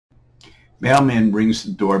Mailman rings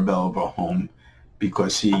the doorbell of a home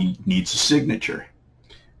because he needs a signature.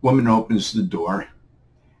 Woman opens the door,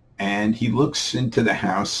 and he looks into the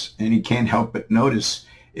house, and he can't help but notice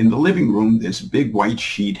in the living room there's a big white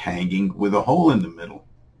sheet hanging with a hole in the middle.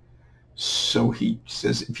 So he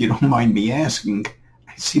says, if you don't mind me asking,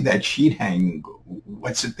 I see that sheet hanging.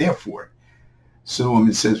 What's it there for? So the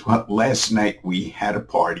woman says, well, last night we had a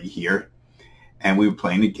party here, and we were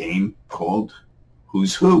playing a game called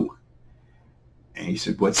Who's Who. And he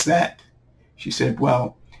said, what's that? She said,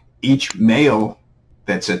 well, each male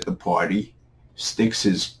that's at the party sticks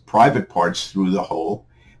his private parts through the hole.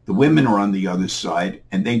 The women are on the other side,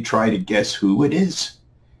 and they try to guess who it is.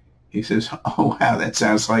 He says, oh, wow, that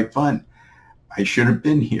sounds like fun. I should have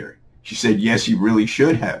been here. She said, yes, you really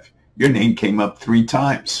should have. Your name came up 3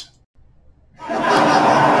 times.